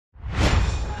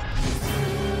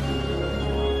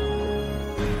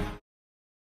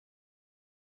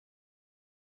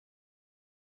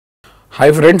Hi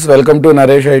friends, welcome to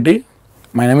Naresh IT.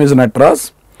 My name is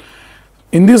Nataraj.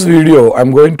 In this video, I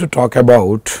am going to talk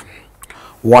about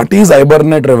what is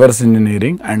Hibernate reverse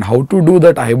engineering and how to do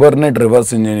that Hibernate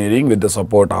reverse engineering with the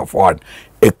support of what?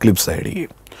 Eclipse Ide.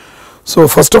 So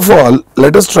first of all,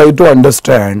 let us try to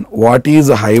understand what is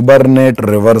Hibernate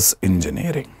reverse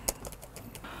engineering.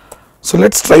 So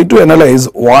let's try to analyze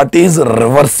what is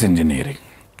reverse engineering.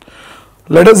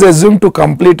 Let us assume to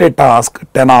complete a task,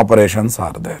 10 operations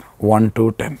are there, 1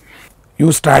 to 10.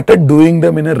 You started doing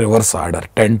them in a reverse order,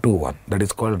 10 to 1, that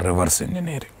is called reverse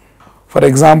engineering. For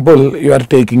example, you are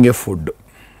taking a food,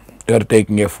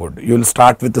 you will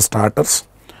start with the starters,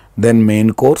 then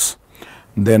main course,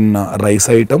 then rice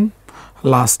item,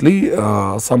 lastly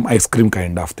some ice cream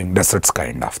kind of thing, desserts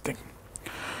kind of thing.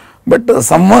 But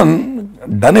someone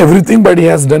done everything, but he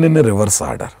has done in a reverse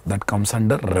order, that comes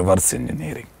under reverse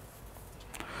engineering.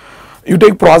 You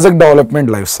take project development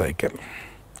life cycle,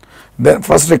 then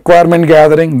first requirement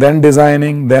gathering, then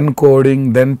designing, then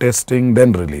coding, then testing,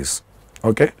 then release.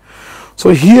 Okay. So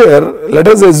here let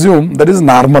us assume that is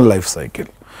normal life cycle.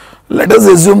 Let us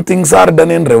assume things are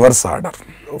done in reverse order.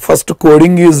 First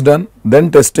coding is done, then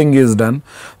testing is done,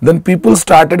 then people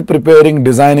started preparing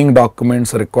designing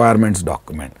documents, requirements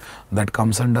document. That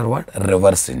comes under what?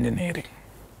 Reverse engineering.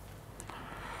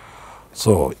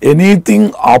 So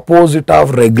anything opposite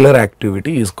of regular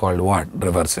activity is called what?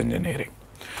 Reverse engineering.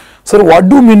 So what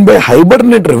do you mean by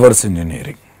Hibernate reverse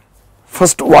engineering?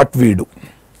 First what we do?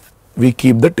 We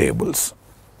keep the tables,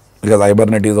 because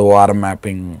Hibernate is a OR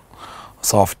mapping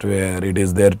software. It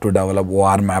is there to develop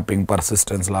OR mapping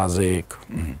persistence logic.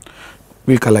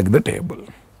 We collect the table.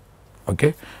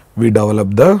 Okay. We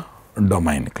develop the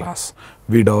domain class.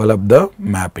 We develop the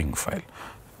mapping file.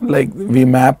 Like we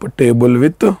map table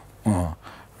with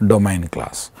domain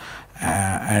class,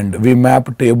 and we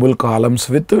map table columns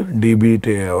with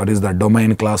DB, what is the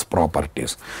domain class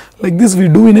properties. Like this we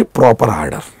do in a proper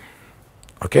order.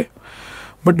 Okay.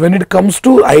 But when it comes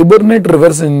to Hibernate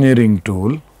reverse engineering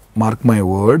tool, mark my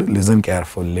word, listen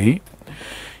carefully.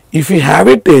 If you have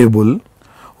a table,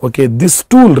 okay, this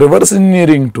tool, reverse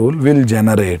engineering tool, will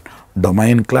generate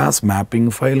domain class, mapping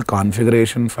file,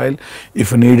 configuration file,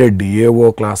 if needed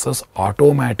DAO classes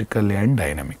automatically and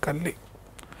dynamically.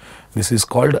 This is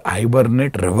called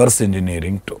Hibernate reverse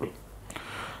engineering tool.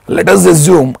 Let us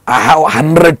assume I have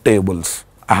 100 tables.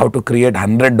 I have to create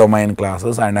 100 domain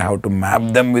classes and I have to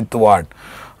map them with what?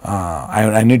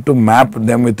 I need to map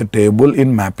them with a table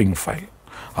in mapping file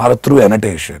or through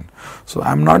annotation. So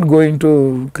I am not going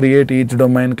to create each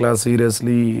domain class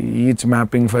seriously, each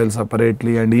mapping file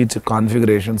separately and each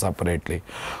configuration separately.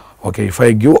 Okay, if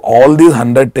I give all these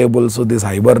 100 tables to this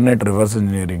Hibernate reverse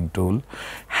engineering tool,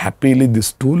 happily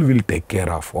this tool will take care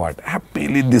of what?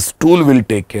 Happily this tool will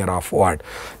take care of what?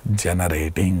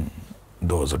 Generating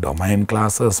those domain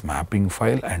classes, mapping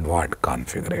file and what?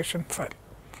 Configuration file.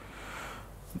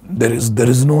 There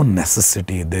is no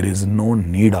necessity, there is no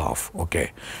need of,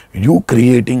 okay, you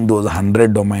creating those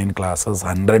 100 domain classes,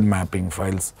 100 mapping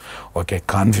files, okay,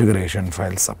 configuration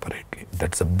files separately.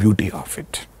 That's the beauty of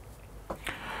it.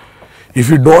 If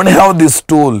you don't have this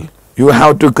tool, you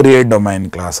have to create domain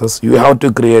classes, you have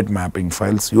to create mapping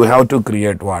files, you have to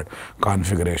create what?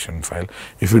 Configuration file.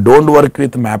 If you don't work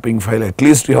with mapping file, at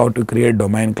least you have to create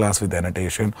domain class with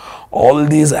annotation. All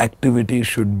these activities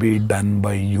should be done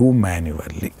by you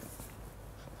manually.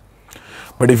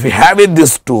 But if you have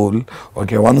this tool,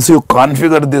 okay, once you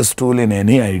configure this tool in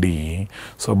any IDE,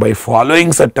 so by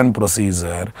following certain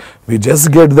procedure, we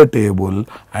just get the table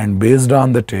and based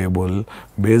on the table,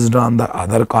 based on the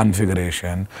other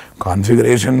configuration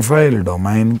file,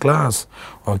 domain class,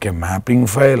 okay, mapping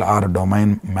file or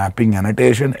domain mapping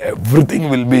annotation, everything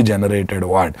will be generated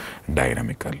what?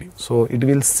 Dynamically. So it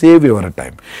will save your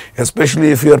time, especially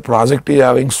if your project is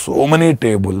having so many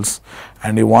tables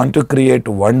and you want to create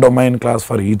one domain class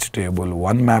for each table,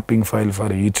 one mapping file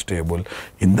for each table.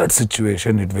 In that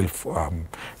situation, it will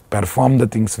perform the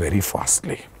things very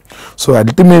fastly. So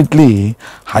ultimately,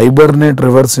 Hibernate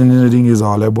reverse engineering is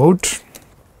all about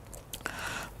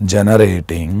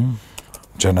generating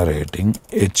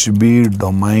HB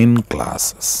domain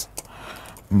classes,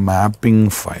 mapping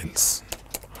files,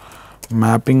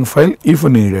 mapping file if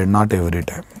needed, not every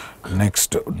time.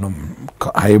 Next,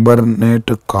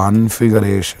 Hibernate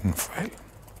configuration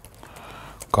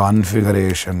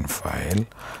file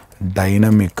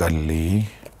dynamically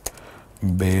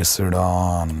based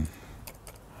on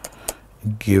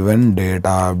given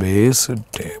database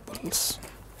tables.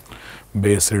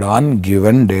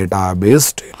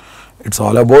 It's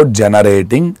all about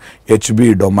generating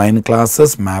HB domain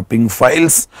classes, mapping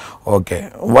files.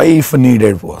 Okay, why if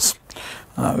needed was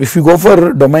If you go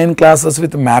for domain classes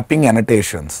with mapping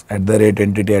annotations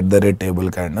 @entity @table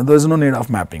kind, there is no need of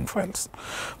mapping files.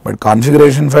 But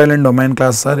configuration file and domain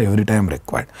classes are every time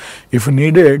required. If you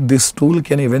need it, this tool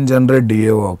can even generate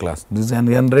DAO class. This can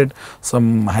generate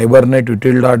some Hibernate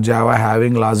util.java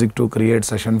having logic to create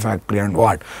session factory and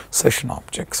what? Session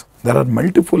objects. There are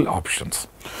multiple options.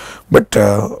 But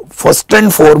first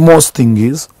and foremost thing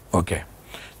is, okay,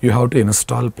 you have to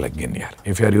install plugin here.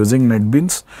 If you are using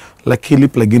NetBeans, luckily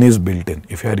plugin is built in.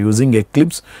 If you are using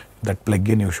Eclipse, that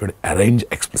plugin you should arrange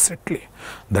explicitly.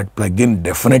 That plugin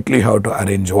definitely you have to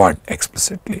arrange what?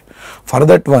 Explicitly. For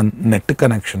that one, net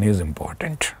connection is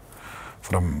important.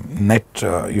 From net,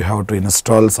 you have to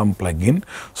install some plugin.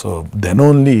 So then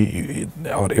only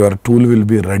your tool will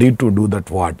be ready to do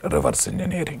that what? Reverse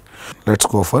engineering. Let's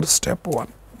go for step 1.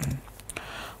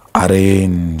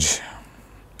 Arrange.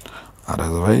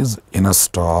 Otherwise,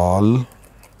 install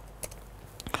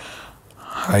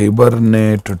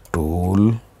Hibernate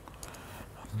tool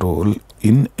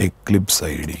in Eclipse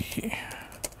Ide.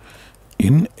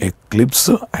 In Eclipse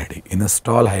Ide.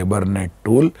 Install Hibernate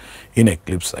tool in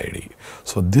Eclipse Ide.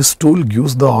 So this tool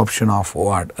gives the option of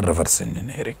what? Reverse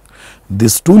engineering.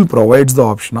 This tool provides the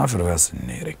option of reverse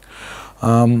engineering.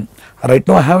 Right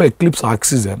now I have Eclipse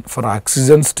Oxygen. For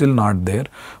Oxygen still not there,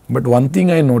 but one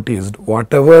thing I noticed,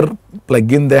 whatever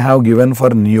plugin they have given for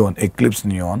Neon, Eclipse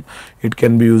Neon, it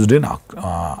can be used in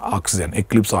Oxygen,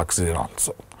 Eclipse Oxygen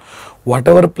also.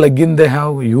 Whatever plugin they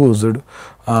have used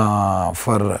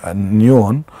for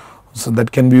Neon, so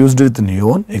that can be used with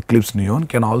Neon, Eclipse Neon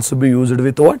can also be used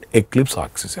with what? Eclipse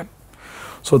Oxygen.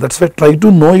 So that's why try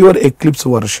to know your Eclipse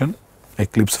version,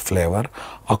 Eclipse flavor.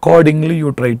 Accordingly,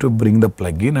 you try to bring the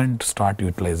plugin and start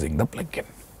utilizing the plugin.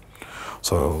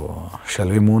 So, shall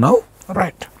we move now?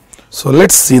 Right. So,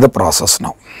 let's see the process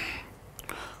now.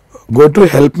 Go to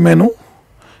help menu.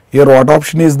 Here what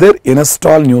option is there?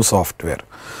 Install new software.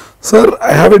 Sir,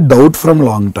 I have a doubt from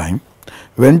long time.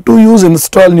 When to use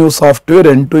install new software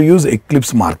and to use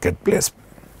Eclipse Marketplace.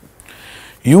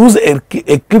 Use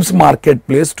Eclipse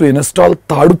Marketplace to install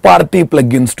third-party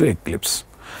plugins to Eclipse.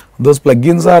 Those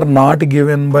plugins are not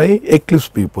given by Eclipse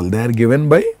people, they are given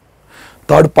by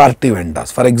third party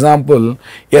vendors. For example,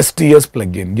 STS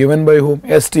plugin given by whom?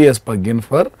 STS plugin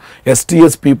for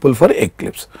STS people for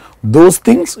Eclipse. Those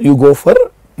things you go for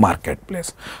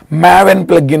Marketplace. Maven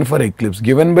plugin for Eclipse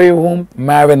given by whom?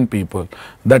 Maven people.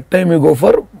 That time you go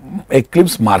for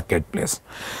Eclipse Marketplace.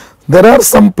 There are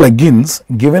some plugins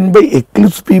given by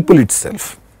Eclipse people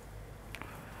itself.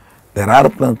 There are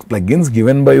plugins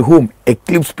given by whom?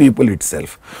 Eclipse people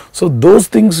itself. So those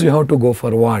things you have to go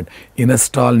for what?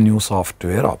 Install new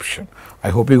software option. I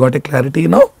hope you got a clarity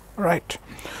now. Right.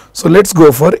 So let's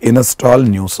go for install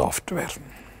new software.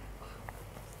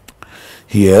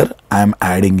 Here I am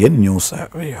adding a new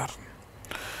software.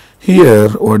 Here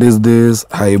what is this?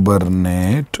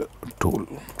 Hibernate tool.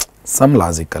 Some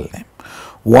logical name.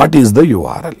 What is the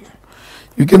URL?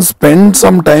 You can spend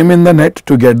some time in the net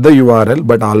to get the URL,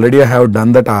 but already I have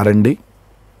done that R&D.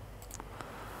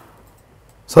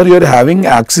 Sir, you are having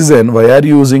Oxygen, why are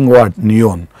you using what?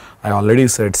 Neon. I already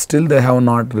said, still they have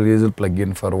not released a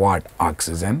plugin for what?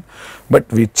 Oxygen. But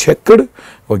we checked,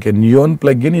 okay, Neon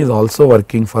plugin is also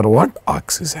working for what?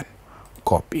 Oxygen.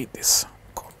 Copy this,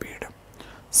 copied.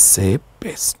 Say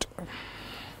paste.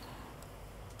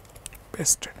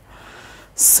 Pasted.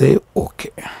 Say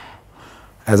OK.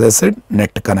 As I said,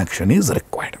 net connection is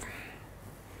required.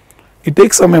 It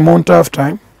takes some amount of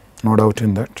time, no doubt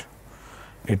in that.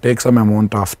 It takes some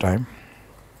amount of time.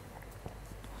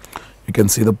 You can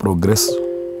see the progress.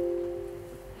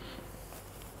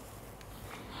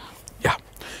 Yeah.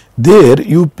 There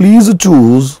you please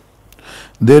choose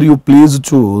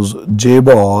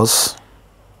JBoss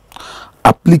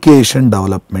application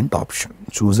development option.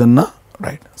 Chosen na?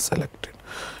 Right. Selected.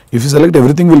 If you select,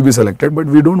 everything will be selected, but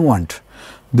we don't want.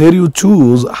 There you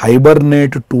choose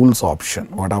Hibernate tools option.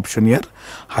 What option here?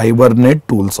 Hibernate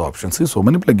tools option. See, so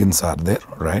many plugins are there,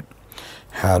 right?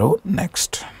 Arrow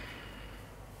next.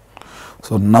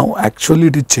 So now actually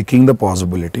it is checking the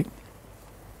possibility.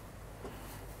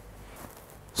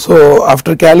 So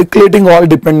after calculating all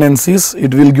dependencies,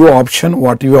 it will give option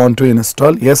what you want to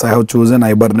install. Yes, I have chosen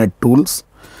Hibernate tools.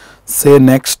 Say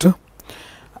next.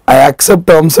 I accept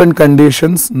terms and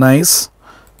conditions. Nice.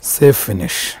 Say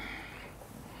finish.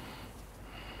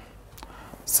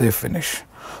 Say finish.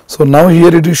 So now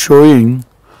here it is showing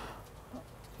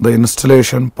the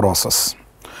installation process,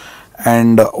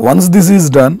 and once this is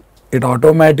done, it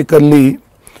automatically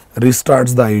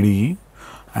restarts the IDE,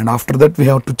 and after that we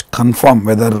have to confirm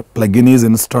whether plugin is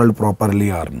installed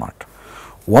properly or not.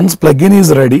 Once plugin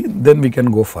is ready, then we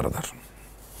can go further.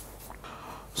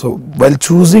 So while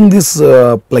choosing this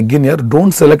plugin here,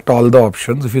 don't select all the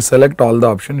options. If you select all the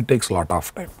options, it takes a lot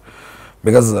of time,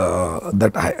 because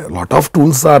lot of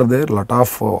tools are there, lot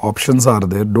of options are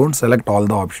there. Don't select all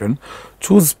the options.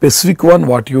 Choose specific one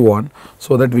what you want,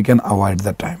 so that we can avoid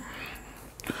the time.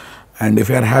 And if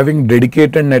you are having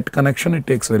dedicated net connection, it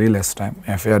takes very less time.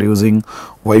 If you are using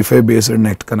Wi-Fi based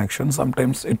net connection,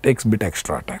 sometimes it takes bit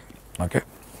extra time. Okay.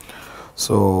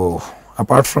 So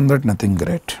apart from that, nothing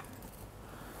great.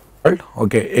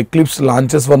 Okay, Eclipse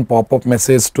launches one pop-up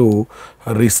message to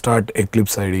restart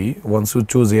Eclipse IDE. Once you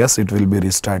choose yes, it will be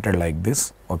restarted like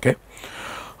this. Okay.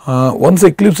 Once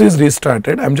Eclipse is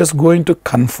restarted, I'm just going to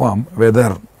confirm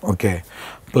whether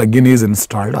plugin is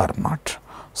installed or not.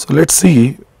 So let's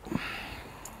see.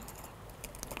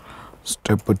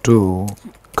 Step 2,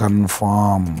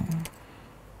 confirm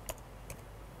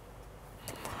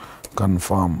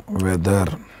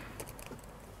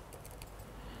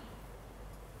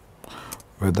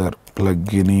whether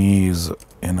plugin is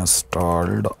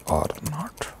installed or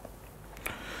not.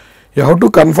 You have to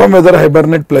confirm whether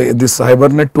this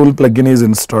Hibernate tool plugin is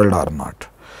installed or not.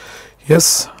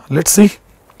 Yes, let's see.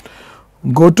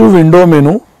 Go to window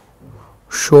menu,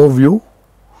 show view,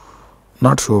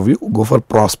 not show view, go for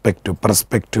perspective,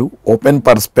 open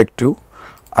perspective,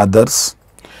 others.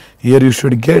 Here you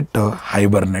should get a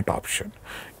Hibernate option.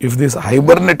 If this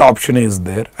Hibernate option is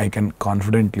there, I can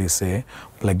confidently say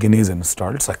plugin is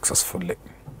installed successfully.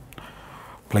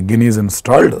 Plugin is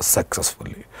installed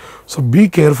successfully. So be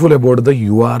careful about the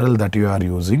URL that you are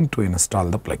using to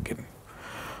install the plugin.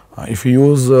 If you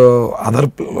use other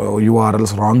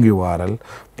URLs, wrong URL,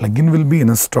 plugin will be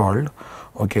installed.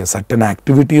 Okay, certain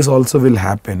activities also will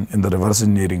happen in the reverse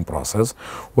engineering process.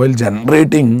 While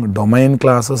generating domain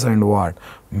classes and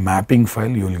mapping file,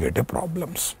 you will get a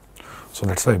problems. So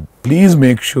that's why please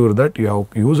make sure that you have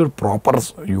used proper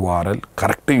URL,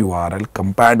 correct URL,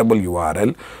 compatible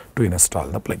URL to install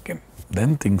the plugin.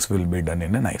 Then things will be done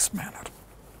in a nice manner,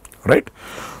 right?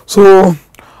 So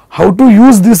how to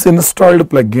use this installed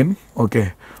plugin?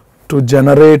 Okay, to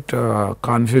generate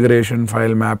configuration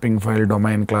file, mapping file,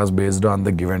 domain class based on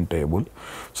the given table.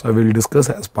 So I will discuss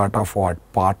as part of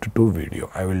part 2 video.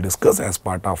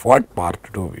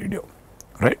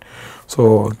 Right?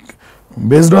 So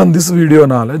based on this video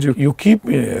knowledge, you keep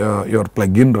your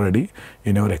plugin ready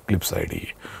in your Eclipse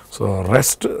IDE. So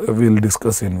rest we will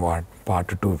discuss in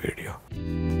part 2 video.